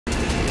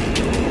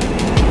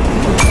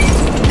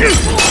鬼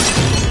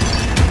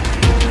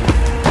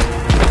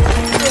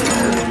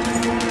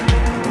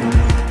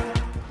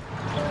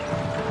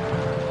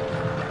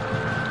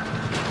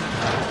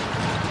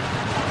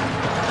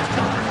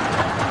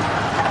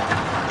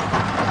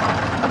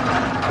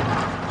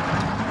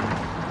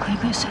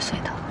鬼祟祟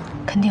的，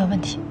肯定有问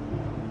题。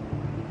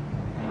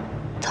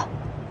走。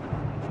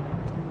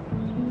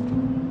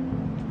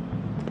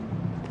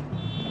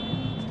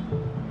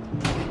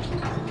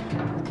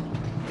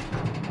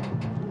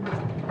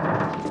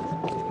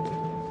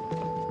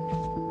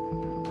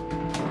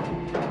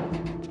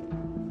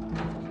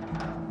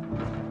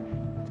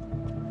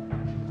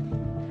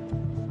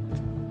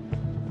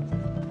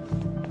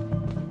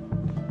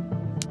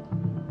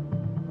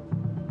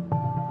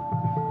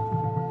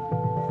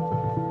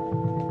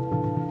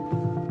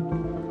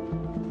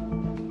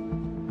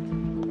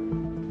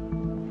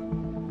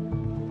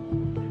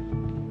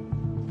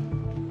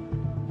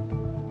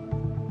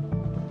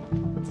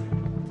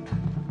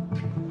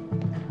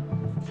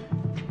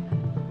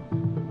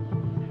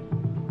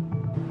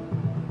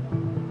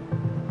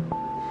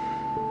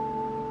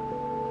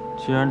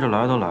既然这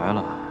来都来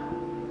了，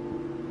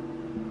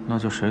那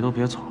就谁都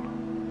别走了。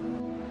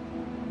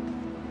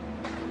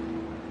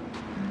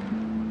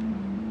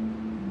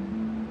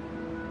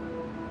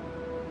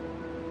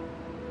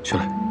秀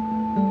蕾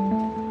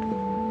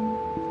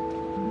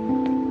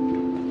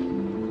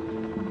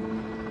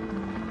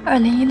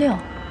，2016，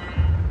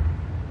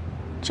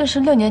这是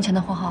6年前的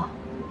货号。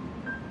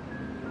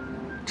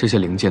这些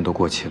零件都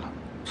过期了，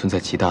存在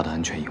极大的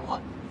安全隐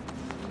患。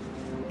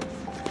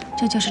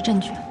这就是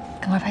证据，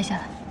赶快拍下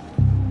来。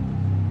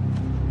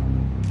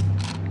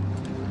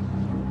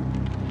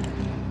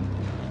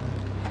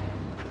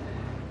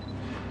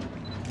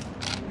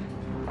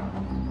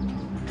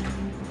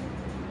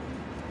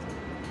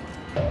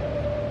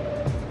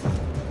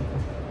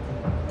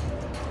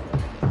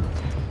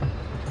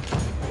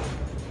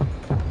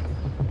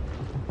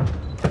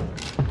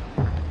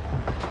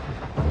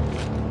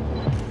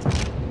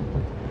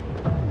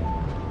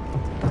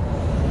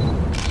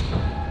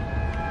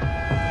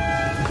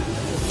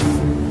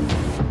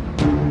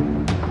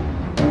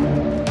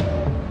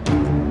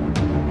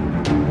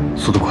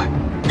 速度快，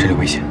这里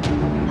危险。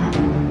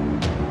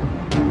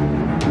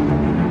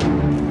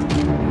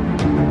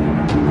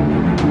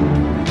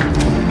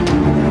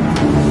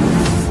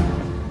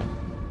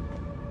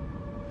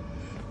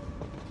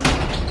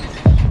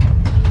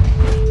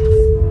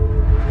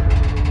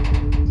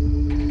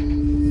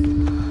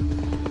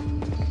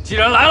既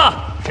然来了，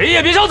谁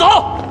也别想走，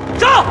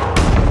上！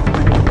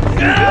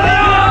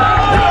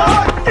 走。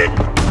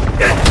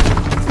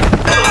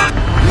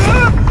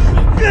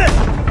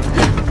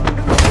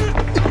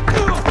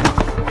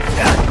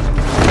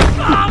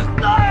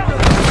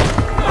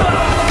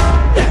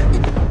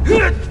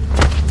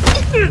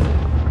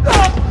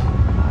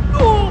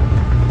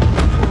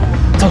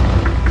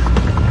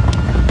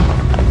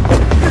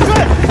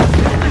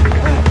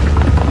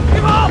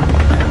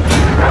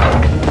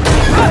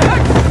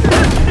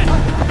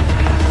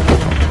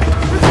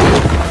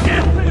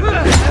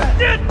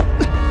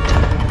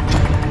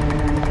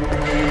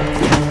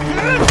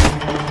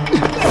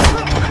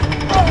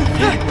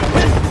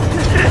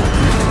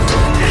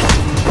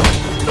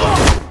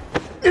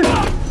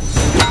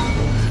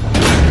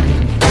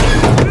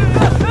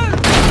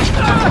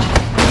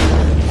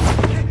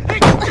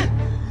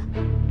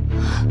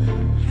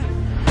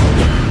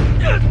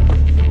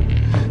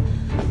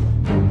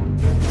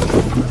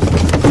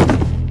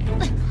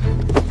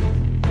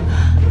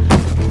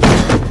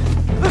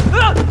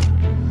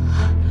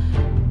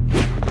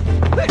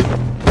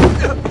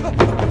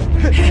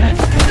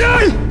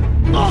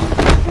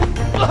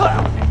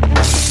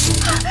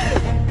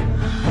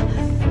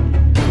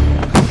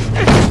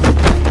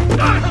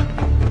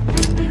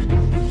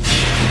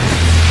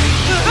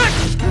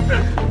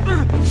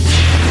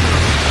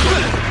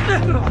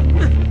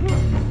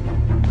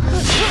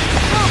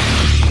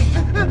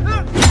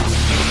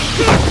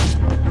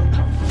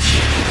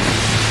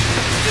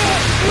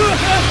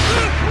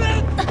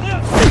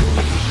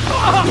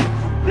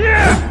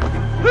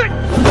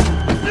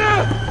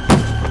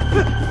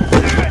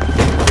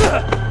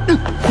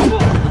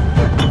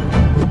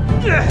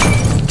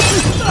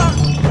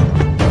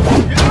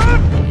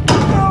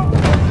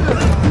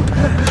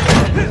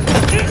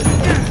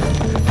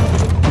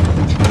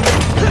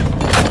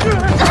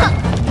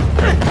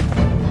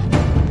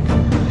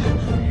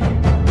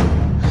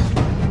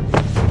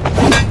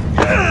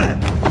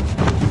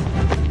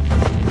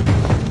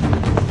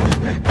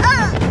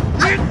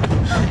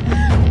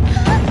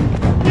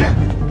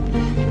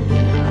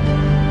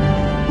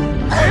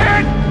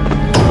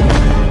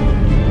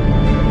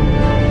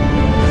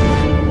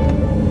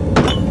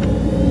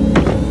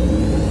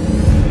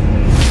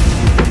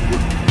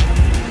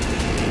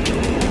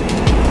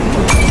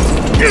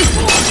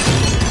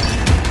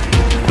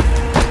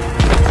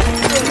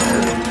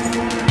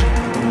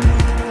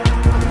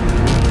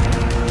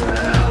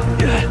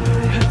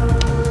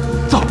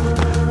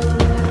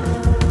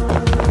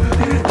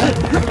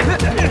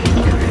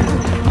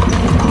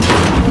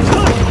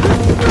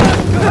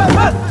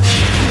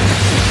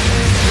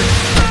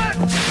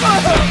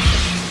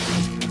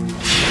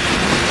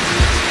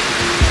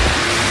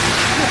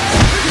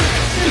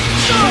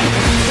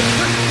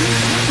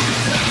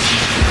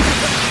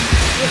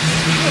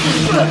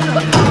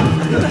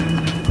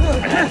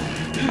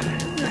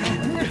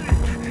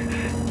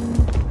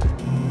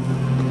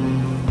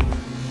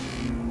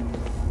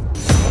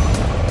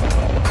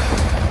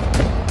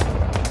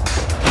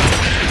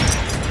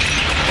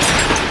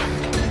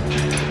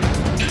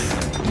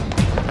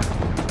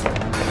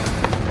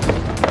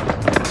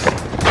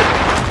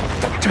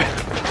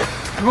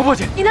赶快报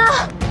警！你呢？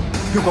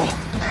别管我，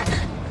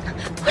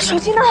我手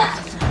机呢？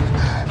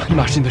立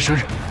马是你的生日，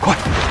快！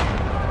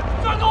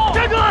站住！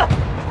站住！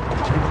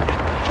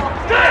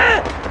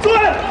站！追！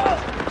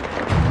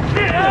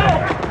猎人！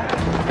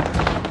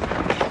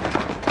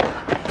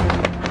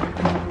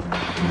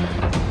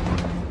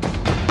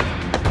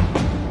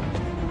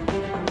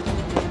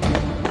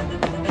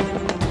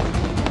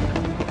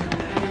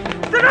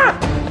在这儿！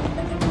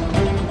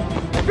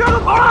不要他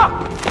跑了！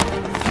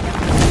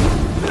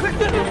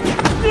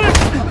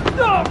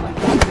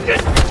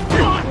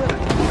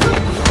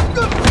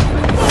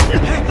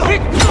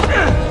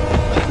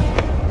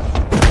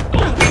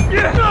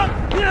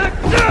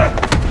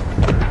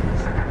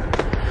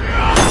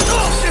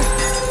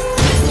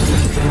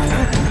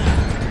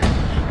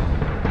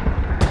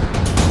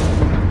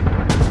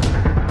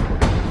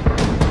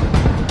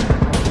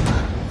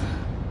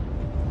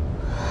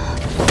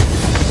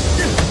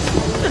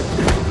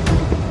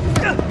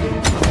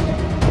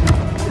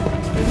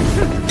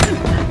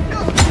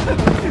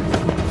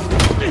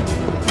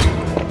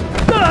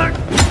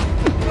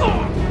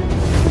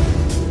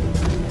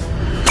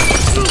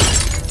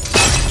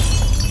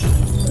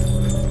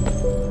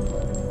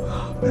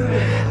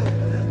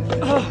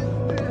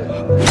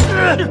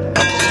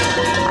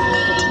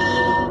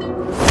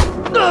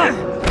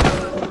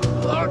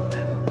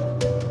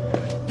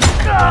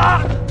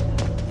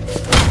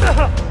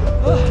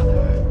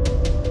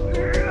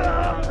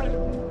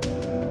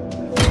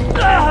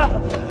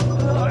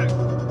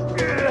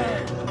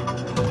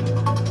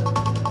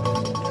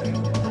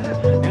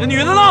 那女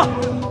的呢？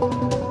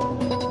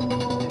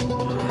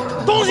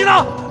东西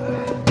呢？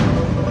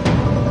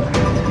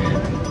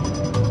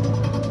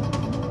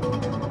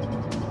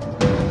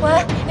喂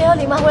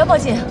，110吗？我要报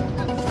警。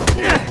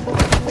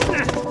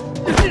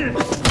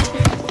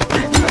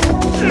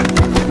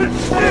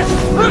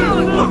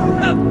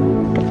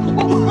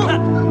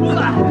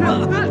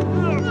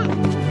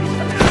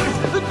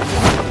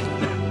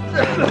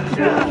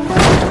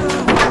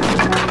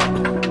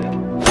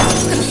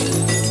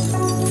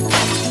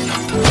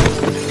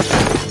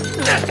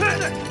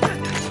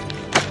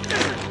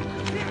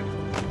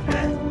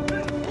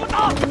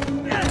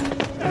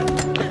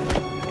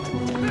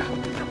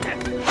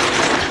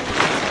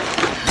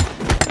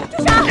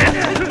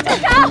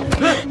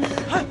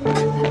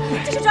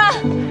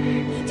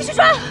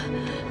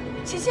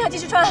继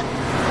续穿，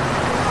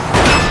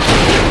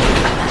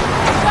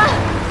穿！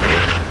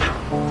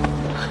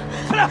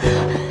快点，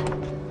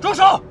住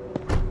手！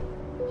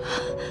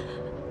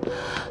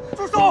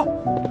住手！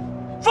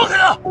放开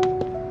他！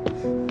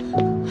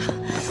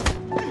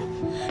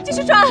继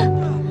续穿，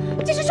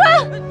继续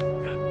穿，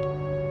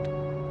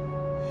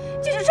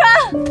继续穿！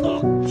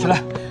小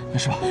兰，没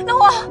事吧？老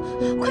黄，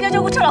快叫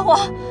救护车！老黄，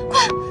快！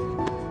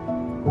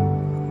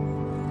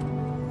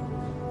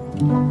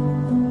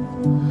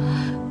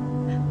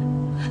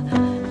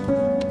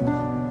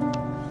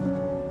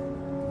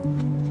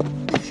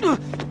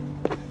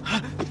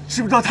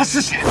 知不知道她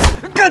是谁？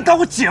敢打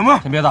我姐们！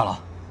先别打了。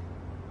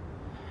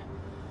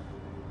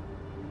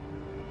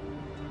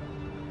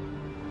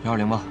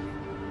120吧，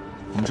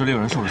我们这里有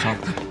人受了伤，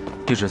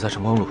地址在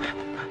晨光路。